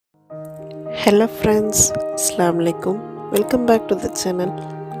Hello friends, Assalamu. Welcome back to the channel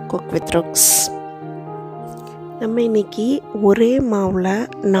Cook with Ruks. நம்ம இன்னைக்கு ஒரே மாவுல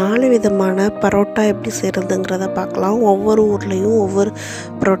 4 விதமான பரோட்டா எப்படி செய்றதுங்கறத பார்க்கலாம். ஒவ்வொரு ஊர்லயும் ஒவ்வொரு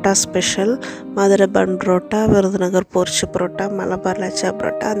பரோட்டா ஸ்பெஷல். மதுரை பன் பரோட்டா, விருதுநகர் பொரிச்ச பரோட்டா, மலபார் லச்சா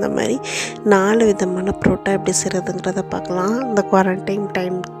பரோட்டா அந்த மாதிரி 4 விதமான பரோட்டா எப்படி செய்றதுங்கறத பார்க்கலாம். இந்த குவாரண்டைன்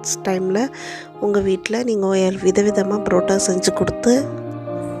டைம்ல உங்க வீட்ல நீங்க விதவிதமா பரோட்டா செஞ்சு கொடுத்து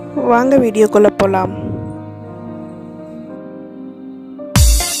வாங்க வீடியோக்குள்ள போலாம்.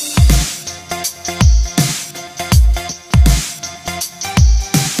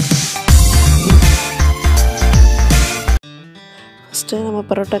 ஃபர்ஸ்ட் நம்ம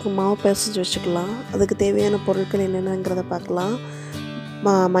பரோட்டாக்கு மாவு பிசைஞ்சு வச்சுக்கலாம். அதுக்கு தேவையான பொருட்கள் என்னென்னங்கறத பார்க்கலாம்.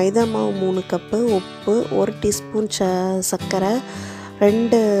 மைதா மாவு 3 கப், உப்பு 1 டீஸ்பூன் சர்க்கரை,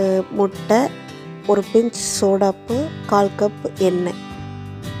 2 முட்டை, 1 பிஞ்ச் சோடாப்பு, 1/4 கப் எண்ணெய்.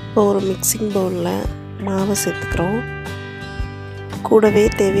 இப்போ ஒரு மிக்சிங் பவுலில் மாவை சேர்த்துக்கிறோம். கூடவே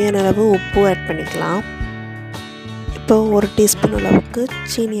தேவையான அளவு உப்பு ஆட் பண்ணிக்கலாம். இப்போ 1 டீஸ்பூன் அளவுக்கு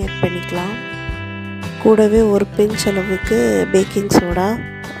சீனி ஆட் பண்ணிக்கலாம். கூடவே 1 பிஞ்ச் அளவுக்கு பேக்கிங் சோடா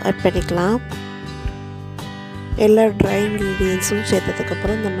ஆட் பண்ணிக்கலாம். எல்லா ட்ரை இன்க்ரீடியன்ஸும்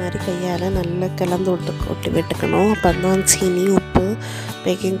சேர்த்ததுக்கப்புறம் இந்த மாதிரி கையால் நல்லா கலந்து விட்டுக்கணும். அப்போ தான் சீனி, உப்பு,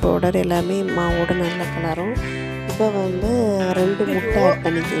 பேக்கிங் பவுடர் எல்லாமே மாவோடு நல்லா கலரும். இப்போ 2 முட்டை ஆட்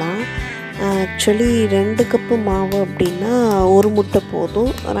பண்ணிக்கலாம். ஆக்சுவலி 2 கப்பு மாவு அப்படின்னா 1 முட்டை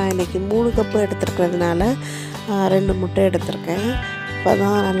போதும். நான் இன்றைக்கி 3 கப்பு எடுத்துருக்கிறதுனால 2 முட்டை எடுத்திருக்கேன். இப்போ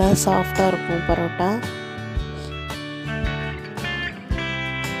தான் நல்லா சாஃப்டாக இருக்கும் பரோட்டா.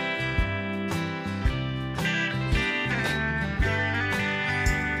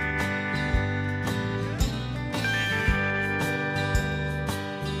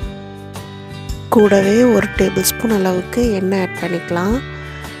 கூடவே 1 டேபிள் ஸ்பூன் அளவுக்கு எண்ணெய் ஆட் பண்ணிக்கலாம்.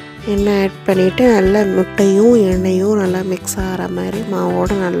 எண்ணெய் ஆட் பண்ணிவிட்டு நல்லா முட்டையும் எண்ணெயும் நல்லா மிக்ஸ் ஆகிற மாதிரி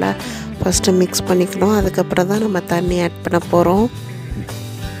மாவோடு நல்லா ஃபஸ்ட்டு மிக்ஸ் பண்ணிக்கணும். அதுக்கப்புறம் தான் நம்ம தண்ணி ஆட் பண்ண போகிறோம்.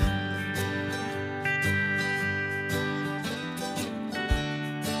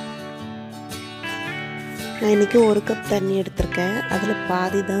 நான் இன்றைக்கி 1 கப் தண்ணி எடுத்திருக்கேன். அதில்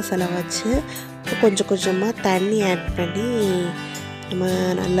பாதி தான் செலவாச்சு. கொஞ்சம் கொஞ்சமாக தண்ணி ஆட் பண்ணி நம்ம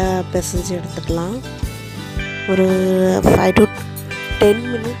நல்லா பிசைஞ்சு எடுத்துக்கலாம். ஒரு 5 to 10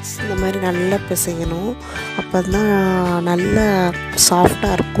 மினிட்ஸ் இந்த மாதிரி நல்லா பிசையணும். அப்போ தான் நல்லா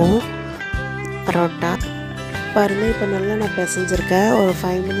சாஃப்டாக இருக்கும் பரோட்டா. பாருங்கள், இப்போ நல்லா நான் பிசைஞ்சிருக்கேன். ஒரு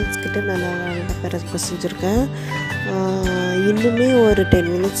 5 மினிட்ஸ் கிட்ட நல்லா பிசைஞ்சிருக்கேன். இன்னுமே ஒரு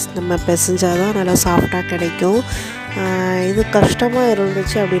 10 மினிட்ஸ் நம்ம பிசைஞ்சால் தான் நல்லா சாஃப்டாக கிடைக்கும். இது கஷ்டமாக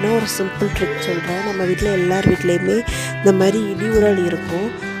இருந்துச்சு அப்படின்னா ஒரு சிம்பிள் ட்ரிக் சொல்கிறேன். நம்ம வீட்டில் எல்லார் வீட்லேயுமே இந்த மாதிரி இடி உரல் இருக்கும்.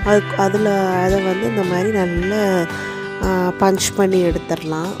 அதை இந்த மாதிரி நல்லா பஞ்ச் பண்ணி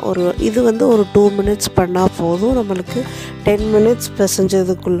எடுத்துடலாம். இது ஒரு 2 மினிட்ஸ் பண்ணால் போதும். நம்மளுக்கு 10 மினிட்ஸ்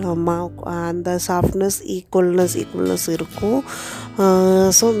பிசைஞ்சதுக்குள்ள அந்த சாஃப்ட்னஸ் ஈக்குவல்னஸ் இருக்கும்.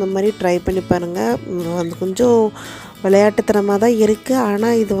 ஸோ இந்த மாதிரி ட்ரை பண்ணி பாருங்கள். கொஞ்சம் விளையாட்டுத்தனமாக தான் இருக்குது.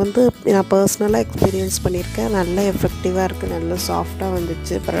 ஆனால் இது நான் பர்சனலாக எக்ஸ்பீரியன்ஸ் பண்ணியிருக்கேன். நல்லா எஃபெக்டிவாக இருக்குது. நல்லா சாஃப்டாக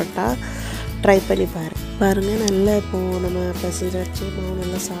வந்துச்சு பரோட்டா. ட்ரை பண்ணி பாருங்கள். நல்லா இப்போது நம்ம பிசைஞ்சாச்சு. மாவு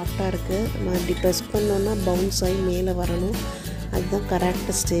நல்லா சாஃப்டாக இருக்குது. நம்ம இப்படி ப்ரெஸ் பண்ணோன்னா பவுன்ஸ் ஆகி மேலே வரணும். அதுதான்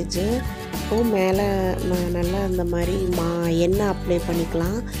கரெக்ட் ஸ்டேஜு. இப்போது மேலே நல்லா இந்த மாதிரி எண்ணெய் அப்ளை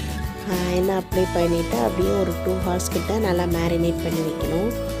பண்ணிக்கலாம். எண்ணெய் அப்ளை பண்ணிவிட்டு அப்படியே ஒரு 2 hours கிட்ட நல்லா மேரினேட் பண்ணி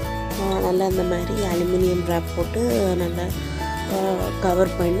வைக்கணும். நல்லா இந்த மாதிரி அலுமினியம் ரேப் போட்டு நல்லா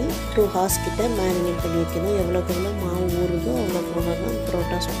கவர் பண்ணி 2 hours கிட்ட மேரினேட் பண்ணி வைக்கணும். எவ்வளோக்கு எவ்வளோ மாவு ஊறுதோ அவ்வளோக்கு எவ்வளோ தான்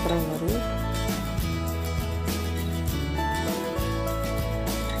பரோட்டா சூப்பராக வரும்.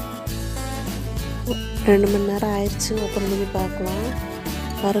 ரெண்டு மணி நேரம் ஆயிடுச்சு. ஓப்பன் பண்ணி பார்க்கலாம்.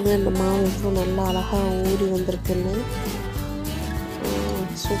 பாருங்கள், இந்த மாவு எவ்வளோ நல்லா அழகாக ஊறி வந்திருக்குன்னு.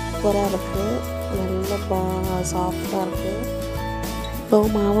 சூப்பராக இருக்குது. நல்லா சாஃப்டாக இருக்குது. இப்போ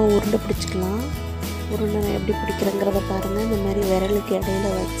மாவை உருண்டை பிடிச்சிக்கலாம். உருண்டை நான் எப்படி பிடிக்கிறேங்கிறத பாருங்கள். இந்த மாதிரி விரலுக்கு இடையில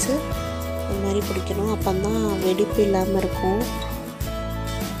வச்சு இந்த மாதிரி பிடிக்கணும். அப்போ தான் வெடிப்பு இல்லாமல் இருக்கும்.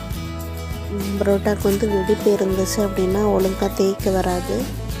 பரோட்டாவுக்கு வெடிப்பு இருந்துச்சு அப்படின்னா ஒழுங்காக தேய்க்க வராது.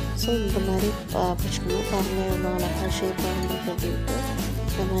 ஸோ இந்த மாதிரி பிடிச்சிக்கணும். பாருங்கள் எவ்வளோ அழகாக ஷேப்பாக இருந்துருக்கு அப்படின்ட்டு.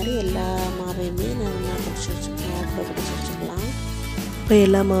 இந்த மாதிரி எல்லா மாவையுமே நல்லா பிடிச்சி வச்சுக்கலாம். இப்போ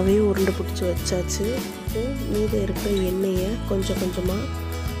எல்லா மாவையும் உருண்டை பிடிச்சி வச்சாச்சு. மீத இருக்கிற எண்ணெயை கொஞ்சம் கொஞ்சமாக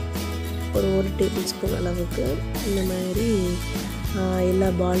ஒரு 1 டேபிள் ஸ்பூன் அளவுக்கு இந்த மாதிரி எல்லா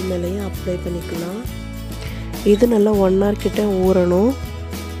பால் மேலேயும் அப்ளை பண்ணிக்கலாம். இது நல்லா 1 hour கிட்ட ஊறணும்.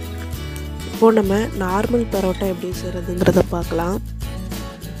 இப்போது நம்ம நார்மல் பரோட்டா எப்படி செய்கிறதுங்கிறத பார்க்கலாம்.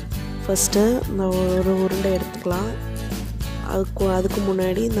 ஃபஸ்ட்டு இந்த ஒரு உருண்டை எடுத்துக்கலாம். அதுக்கு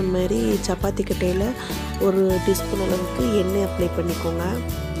முன்னாடி இந்த மாதிரி சப்பாத்தி கட்டையில் ஒரு டீஸ்பூன் அளவுக்கு எண்ணெய் அப்ளை பண்ணிக்கோங்க.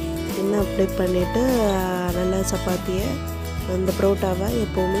 எண்ணெய் அப்ளை பண்ணிவிட்டு நல்லா சப்பாத்தியை இந்த பரோட்டாவை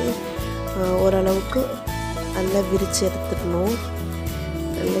எப்போவுமே ஓரளவுக்கு நல்லா விரித்து எடுத்துக்கணும்.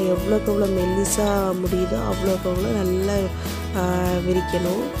 நல்லா எவ்வளோக்கு எவ்வளோ மெல்லிசாக முடியுதோ அவ்வளோக்கு எவ்வளோ நல்லா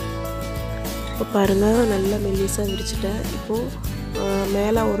விரிக்கணும். இப்போ பாருங்கள், நல்லா மெல்லிசாக விரிச்சிட்டேன். இப்போது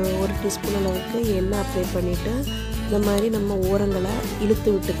மேலே ஒரு டீஸ்பூன் அளவுக்கு எண்ணெய் அப்ளை பண்ணிவிட்டு இந்த மாதிரி நம்ம ஓரங்களை இழுத்து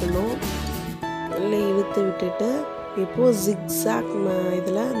விட்டுக்கணும். நல்லா இழுத்து விட்டுட்டு இப்போது ஜிக்ஸாக்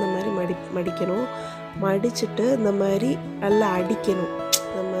இதில் இந்த மாதிரி மடிக்கணும். மடிச்சுட்டு இந்த மாதிரி நல்லா அடிக்கணும்.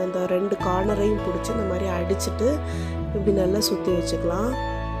 நம்ம இந்த 2 கார்னரையும் பிடிச்சி இந்த மாதிரி அடிச்சுட்டு இப்படி நல்லா சுற்றி வச்சுக்கலாம்.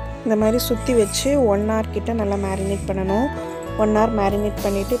 இந்த மாதிரி சுற்றி வச்சு 1 hour கிட்ட நல்லா மேரினேட் பண்ணணும். 1 hour மேரினேட்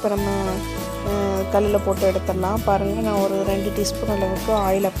பண்ணிவிட்டு இப்போ நம்ம கல்லில் போட்டு எடுத்துடலாம். பாருங்கள், நான் ஒரு 2 டீஸ்பூன் அளவுக்கு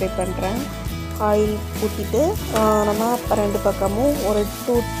ஆயில் அப்ளை பண்ணுறேன். ஆயில் ஊற்றிட்டு நம்ம 2 பக்கமும் ஒரு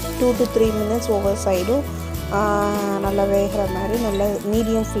 2 to 3 minutes ஒவ்வொரு சைடும் நல்லா வேகிற மாதிரி நல்லா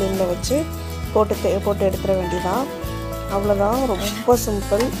மீடியம் ஃப்ளேமில் வச்சு போட்டு எடுத்துட வேண்டியதான். அவ்வளோதான், ரொம்ப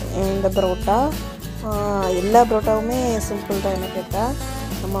சிம்பிள் இந்த பரோட்டா. எல்லா பரோட்டாவுமே சிம்பிள் தான். என்ன கேட்டால்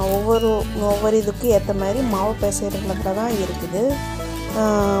நம்ம ஒவ்வொரு இதுக்கு ஏற்ற மாதிரி மாவு பிசைறதுல தான் இருக்குது.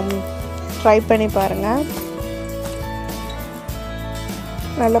 ட்ரை பண்ணி பாருங்கள்.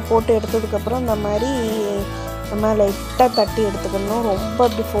 நல்லா போட்டு எடுத்ததுக்கப்புறம் இந்த மாதிரி நம்ம லைட்டாக தட்டி எடுத்துக்கணும். ரொம்ப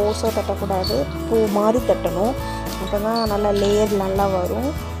அப்படி ஃபோர்ஸாக தட்டக்கூடாது, பூ மாதிரி தட்டணும். அப்போ தான் நல்லா லேயர் நல்லா வரும்.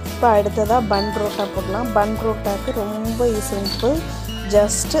 இப்போ அடுத்ததாக பன் பரோட்டா போடலாம். பன் பரோட்டாவுக்கு ரொம்ப சிம்பிள்.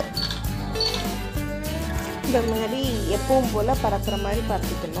 ஜஸ்ட்டு இந்த மாதிரி எப்பவும் போல் பரத்துற மாதிரி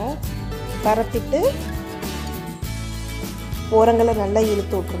பரத்திக்கணும். பரத்திட்டு ஓரங்களை நல்லா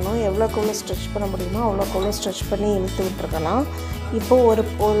இழுத்து விட்டுருணும். எவ்வளோக்கு எவ்வளோ ஸ்ட்ரெச் பண்ண முடியுமோ அவ்வளோக்கு எவ்வளோ ஸ்ட்ரெச் பண்ணி இழுத்து விட்டுருக்கலாம். இப்போது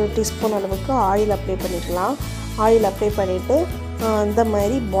ஒரு டீஸ்பூன் அளவுக்கு ஆயில் அப்ளை பண்ணிக்கலாம். ஆயில் அப்ளை பண்ணிவிட்டு இந்த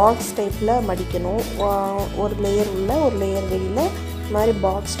மாதிரி பாக்ஸ் டைப்பில் மடிக்கணும். ஒரு லேயர் உள்ள ஒரு லேயர் வெளியில் இந்த மாதிரி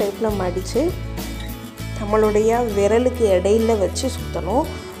பாக்ஸ் டைப்பில் மடித்து நம்மளுடைய விரலுக்கு இடையில வச்சு சுற்றணும்.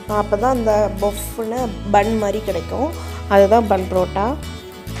 அப்போ தான் அந்த பஃப்னு பன் மாதிரி கிடைக்கும். அதுதான் பன் பரோட்டா.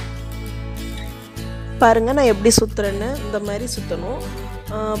 பாருங்கள், நான் எப்படி சுற்றுறேன்னு. இந்த மாதிரி சுற்றணும்.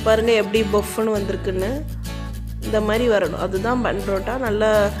 பாருங்கள் எப்படி பஃப்னு வந்திருக்குன்னு. இந்த மாதிரி வரணும். அதுதான் பன் பரோட்டா.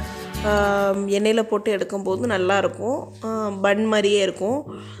 நல்லா எண்ணெயில் போட்டு எடுக்கும்போது நல்லாயிருக்கும். பன் மாதிரியே இருக்கும்.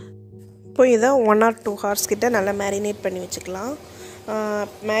 இப்போ இதை 1 or 2 hours கிட்ட நல்லா மேரினேட் பண்ணி வச்சுக்கலாம்.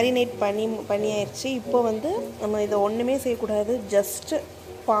 மேரினேட் பண்ணியாயிடுச்சு. இப்போ வந்து நம்ம இதை ஒன்றுமே செய்யக்கூடாது. ஜஸ்ட்டு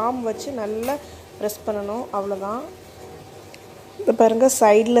பாம் வச்சு நல்லா ப்ரெஸ் பண்ணணும். அவ்வளோதான். இப்போ பாருங்கள்,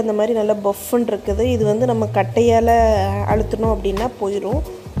 சைடில் இந்த மாதிரி நல்லா பஃப்னு இருக்குது. இது வந்து நம்ம கட்டையால் அழுத்தணும் அப்படின்னா போயிடும்.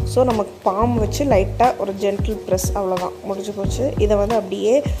 ஸோ நம்ம பாம் வச்சு லைட்டாக ஒரு ஜென்டில் ப்ரெஸ், அவ்வளோதான், முடிஞ்சு போச்சு. இதை வந்து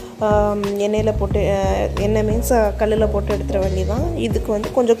அப்படியே எண்ணெயில் போட்டு எண்ணெய் மீன்ஸ் கல்லில் போட்டு எடுத்துட வேண்டியதான். இதுக்கு வந்து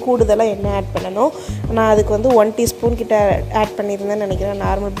கொஞ்சம் கூடுதலாக எண்ணெய் ஆட் பண்ணணும். நான் அதுக்கு வந்து 1 teaspoon கிட்ட ஆட் பண்ணியிருந்தேன்னு நினைக்கிறேன்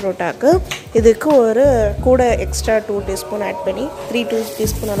நார்மல் பரோட்டாவுக்கு. இதுக்கு ஒரு கூட எக்ஸ்ட்ரா 2 teaspoon ஆட் பண்ணி 3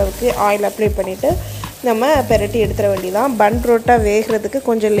 teaspoon அளவுக்கு ஆயில் அப்ளை பண்ணிவிட்டு நம்ம பெரட்டி எடுத்துட வேண்டியதான். பன் பரோட்டா வேகிறதுக்கு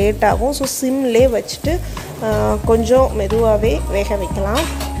கொஞ்சம் லேட் ஆகும். ஸோ சிம்லே வச்சுட்டு கொஞ்சம் மெதுவாகவே வேக வைக்கலாம்.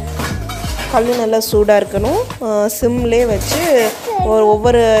 கல் நல்லா சூடாக இருக்கணும். சிம்லே வச்சு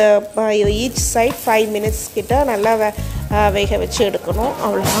ஒவ்வொரு ஈச் சைட் 5 minutes கிட்ட நல்லா வேக வச்சு எடுக்கணும்.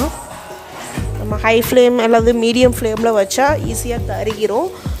 அவ்வளோதான். நம்ம ஹை ஃப்ளேம் அல்லது மீடியம் ஃப்ளேமில் வச்சா ஈஸியாக கருகிரும்.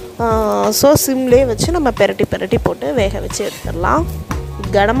 ஸோ சிம்லே வச்சு நம்ம பெரட்டி போட்டு வேக வச்சு எடுத்துடலாம்.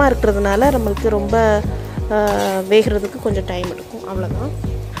 கனமாக இருக்கிறதுனால நம்மளுக்கு ரொம்ப வேகிறதுக்கு கொஞ்சம் டைம் எடுக்கும்.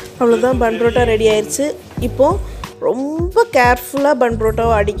 அவ்வளோதான் பன் பரோட்டா ரெடி ஆயிடுச்சு. இப்போது ரொம்ப கேர்ஃபுல்லாக பன்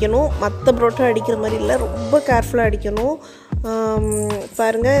பரோட்டாவை அடிக்கணும். மற்ற பரோட்டா அடிக்கிற மாதிரி இல்லை, ரொம்ப கேர்ஃபுல்லாக அடிக்கணும்.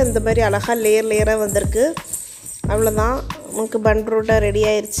 பாருங்கள், இந்த மாதிரி அழகாக லேயராக வந்திருக்கு. அவ்வளோதான், நமக்கு பன் பரோட்டா ரெடி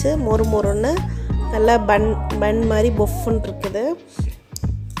ஆயிடுச்சு. மொறுன்னு நல்லா பன் மாதிரி பொஃப்னு இருக்குது.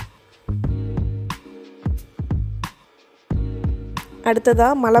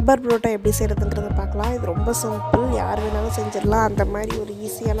 அடுத்ததாக மலபார் பரோட்டா எப்படி செய்கிறதுங்கிறத பார்க்கலாம். இது ரொம்ப சிம்பிள், யார் வேணாலும் செஞ்சிடலாம். அந்த மாதிரி ஒரு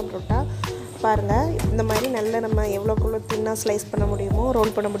ஈஸியான பரோட்டா. பாருங்கள், இந்த மாதிரி நல்லா நம்ம எவ்வளோக்குள்ளே தின்னாக ஸ்லைஸ் பண்ண முடியுமோ,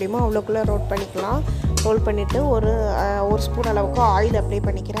 ரோல் பண்ண முடியுமோ அவ்வளோக்குள்ளே ரோல் பண்ணிக்கலாம். ரோல் பண்ணிவிட்டு ஒரு ஸ்பூன் அளவுக்கு ஆயில் அப்ளை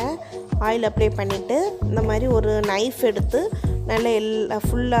பண்ணிக்கிறேன். ஆயில் அப்ளை பண்ணிவிட்டு இந்த மாதிரி ஒரு நைஃப் எடுத்து நல்லா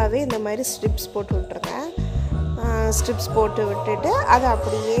ஃபுல்லாகவே இந்த மாதிரி ஸ்ட்ரிப்ஸ் போட்டு விட்டுருங்க. ஸ்ட்ரிப்ஸ் போட்டு விட்டுட்டு அதை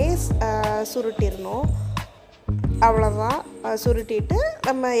அப்படியே சுருட்டிடணும். அவ்வளோதான். சுருட்டிட்டு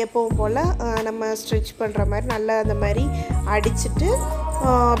நம்ம எப்பவும் போல் நம்ம ஸ்ட்ரெச் பண்ணுற மாதிரி நல்லா அந்த மாதிரி அடிச்சுட்டு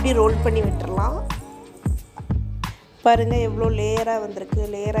அப்படி ரோல் பண்ணி விட்டுடலாம். பாருங்கள் எவ்வளோ லேயராக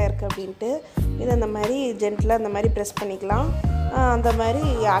இருக்குது அப்படின்ட்டு. இதை அந்த மாதிரி ஜென்டிலாக அந்த மாதிரி ப்ரெஸ் பண்ணிக்கலாம். அந்த மாதிரி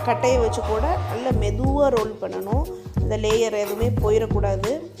கட்டையை வச்சு கூட நல்லா மெதுவாக ரோல் பண்ணணும். இந்த லேயர் எதுவுமே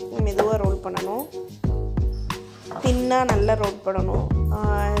போயிடக்கூடாது, மெதுவாக ரோல் பண்ணணும். தின்னாக நல்லா ரோல் பண்ணணும்.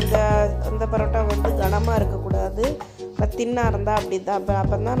 இந்த பரோட்டா வந்து கனமாக இருக்கக்கூடாது, தின்னாக இருந்தால் அப்படி தான்,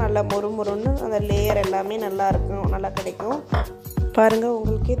 அப்போ தான் நல்லா மொறுமொறுன்னு அந்த லேயர் எல்லாமே நல்லா இருக்கும், நல்லா கிடைக்கும். பாருங்கள்,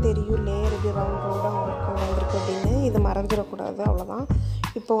 உங்களுக்கே தெரியும் லேயர் இது ரவுண்ட் ரவுண்டாக உங்களுக்கு வந்திருக்கு அப்படின்னு. இது மறைஞ்சிடக்கூடாது, அவ்வளோதான்.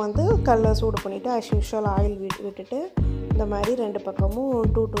 இப்போ வந்து கல்லை சூடு பண்ணிவிட்டு as usual ஆயில் விட்டுட்டு இந்த மாதிரி 2 பக்கமும்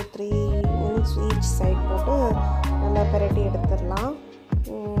 2 to 3 minutes ஈச் சைட் போட்டு நல்லா பிரட்டி எடுத்துடலாம்.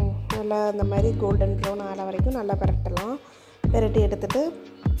 நல்லா இந்த மாதிரி கோல்டன் ப்ரௌன் ஆன வரைக்கும் நல்லா பிரட்டலாம். பிரட்டி எடுத்துகிட்டு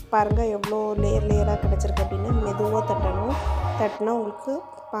பாருங்கள் எவ்வளோ லேயராக கிடச்சிருக்கு அப்படின்னு. மெதுவாக தட்டினா உங்களுக்கு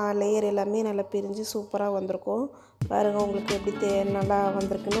லேயர் எல்லாமே நல்லா பிரிஞ்சு சூப்பராக வந்திருக்கும். பாருங்கள் உங்களுக்கு எப்படி நல்லா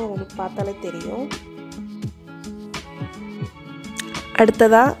வந்திருக்குன்னு உங்களுக்கு பார்த்தாலே தெரியும்.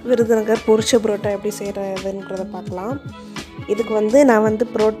 அடுத்ததாக விருதுநகர் பொரிச்ச பரோட்டா எப்படி செய்கிறதுன்றதை பார்க்கலாம். இதுக்கு வந்து நான் வந்து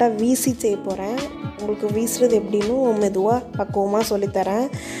பரோட்டா வீசி செய்ய போகிறேன். உங்களுக்கு வீசுறது எப்படின்னு மெதுவாக பக்குவமாக சொல்லித்தரேன்.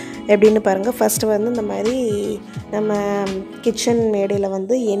 எப்படின்னு பாருங்கள். ஃபஸ்ட்டு வந்து இந்த மாதிரி நம்ம கிச்சன் மேடையில்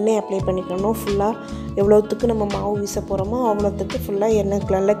வந்து எண்ணெய் அப்ளை பண்ணிக்கணும். ஃபுல்லாக எவ்வளோத்துக்கு நம்ம மாவு வீச போகிறோமோ அவ்வளோத்துக்கு ஃபுல்லாக எண்ணெய்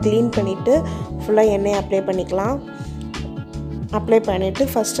நல்லா க்ளீன் பண்ணிவிட்டு ஃபுல்லாக எண்ணெய் அப்ளை பண்ணிக்கலாம். அப்ளை பண்ணிவிட்டு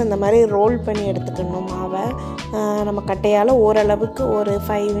ஃபஸ்ட்டு இந்த மாதிரி ரோல் பண்ணி எடுத்துக்கணும் மாவை. நம்ம கட்டையால் ஓரளவுக்கு ஒரு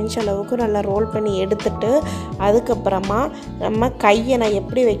 5 inch அளவுக்கு நல்லா ரோல் பண்ணி எடுத்துட்டு அதுக்கப்புறமா நம்ம கையை நான்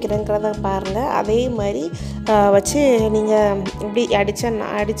எப்படி வைக்கிறேங்கிறத பாருங்கள். அதே மாதிரி வச்சு நீங்கள் இப்படி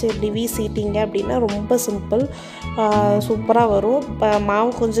அடித்து இப்படி வீசிட்டீங்க அப்படின்னா ரொம்ப சிம்பிள், சூப்பராக வரும். இப்போ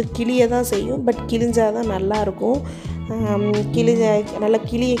மாவு கொஞ்சம் கிளிய தான் செய்யும், பட் கிழிஞ்சால் தான் நல்லாயிருக்கும். நல்லா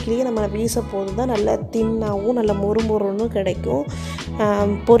கிளிய நம்ம வீச போது தான் நல்லா தின்னாகவும் நல்லா மொறுமொறுன்னு கிடைக்கும்.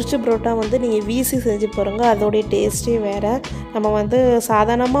 பொரிச்ச பரோட்டா வந்து நீங்கள் வீசி செஞ்சு பாருங்க, அதோடைய டேஸ்ட்டே வேறு. நம்ம வந்து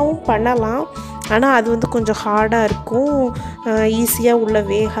சாதாரணமாகவும் பண்ணலாம், ஆனால் அது வந்து கொஞ்சம் ஹார்டாக இருக்கும், ஈஸியாக உள்ளே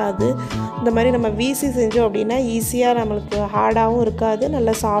வேகாது. இந்த மாதிரி நம்ம வீசி செஞ்சோம் அப்படின்னா ஈஸியாக நம்மளுக்கு ஹார்டாகவும் இருக்காது,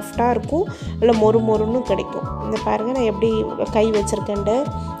 நல்லா சாஃப்டாக இருக்கும், நல்லா மொறுமொறுன்னு கிடைக்கும். இந்த பாருங்கள் நான் எப்படி கை வச்சுருக்கேன்ட்டு,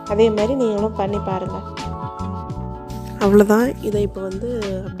 அதே மாதிரி நீங்களும் பண்ணி பாருங்கள். அவ்வளோதான். இதை இப்போ வந்து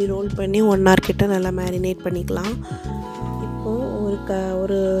அப்படி ரோல் பண்ணி 1 hour கிட்ட நல்லா மேரினேட் பண்ணிக்கலாம். இப்போது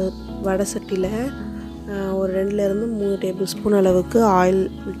ஒரு வடை சட்டியில் ஒரு 2 to 3 tablespoon அளவுக்கு ஆயில்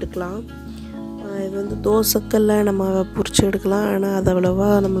விட்டுக்கலாம். இது வந்து தோசைக்கல்ல நம்ம பொரிச்சு எடுக்கலாம், ஆனால் அது அவ்வளோவா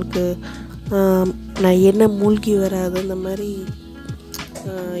நம்மளுக்கு எண்ணெய் மூழ்கி வராது. இந்த மாதிரி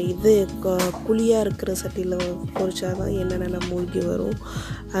இது குழியாக இருக்கிற சட்டியில் பொரிச்சா தான் எண்ணெய் நல்லா மூழ்கி வரும்.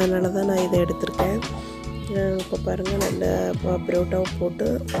 அதனால தான் நான் இதை எடுத்திருக்கேன். இப்போ பாருங்கள், நல்ல பரோட்டாவை போட்டு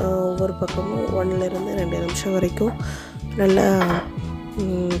ஒவ்வொரு பக்கமும் 1 to 2 நிமிஷம் வரைக்கும் நல்லா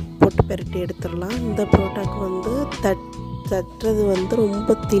போட்டு பெரட்டி எடுத்துடலாம். இந்த பரோட்டாவுக்கு வந்து தட்டுறது வந்து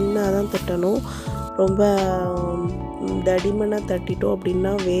ரொம்ப தின்னாக தான் தட்டணும். ரொம்ப தடிமனாக தட்டிட்டோம்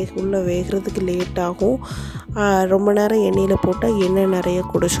அப்படின்னா உள்ளே வேகிறதுக்கு லேட் ஆகும். ரொம்ப நேரம் எண்ணெயில் போட்டால் எண்ணெய் நிறைய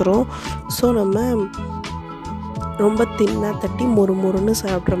குடிச்சிரும். ஸோ நம்ம ரொம்ப தின்னாக தட்டி மொறுமொறுன்னு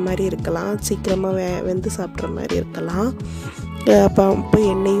சாப்பிட்ற மாதிரி இருக்கலாம், சீக்கிரமாக வெந்து சாப்பிட்ற மாதிரி இருக்கலாம். அப்போ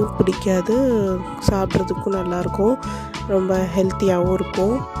எண்ணெயும் பிடிக்காது, சாப்பிட்றதுக்கும் நல்லாயிருக்கும், ரொம்ப ஹெல்த்தியாகவும்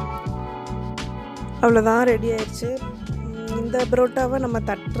இருக்கும். அவ்வளோதான், ரெடி ஆயிடுச்சு. இந்த பரோட்டாவை நம்ம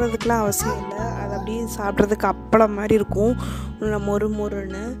தட்டுறதுக்கெலாம் அவசியம் இல்லை, அது அப்படியே சாப்பிட்றதுக்கு அப்பளம் மாதிரி இருக்கும்,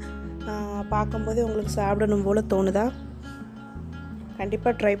 மொறுமொறுன்னு. பார்க்கும்போதே உங்களுக்கு சாப்பிடணும் போல் தோணுதா?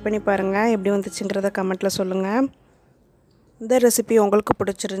 கண்டிப்பாக ட்ரை பண்ணி பாருங்கள், எப்படி வந்துச்சுங்கிறத கமெண்ட்டில் சொல்லுங்கள். இந்த ரெசிபி உங்களுக்கு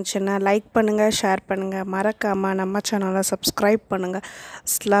பிடிச்சிருந்துச்சுன்னா லைக் பண்ணுங்கள், ஷேர் பண்ணுங்கள், மறக்காமல் நம்ம சேனலை சப்ஸ்கிரைப் பண்ணுங்கள்.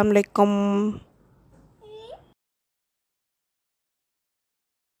 அஸ்ஸலாமு அலைக்கும்.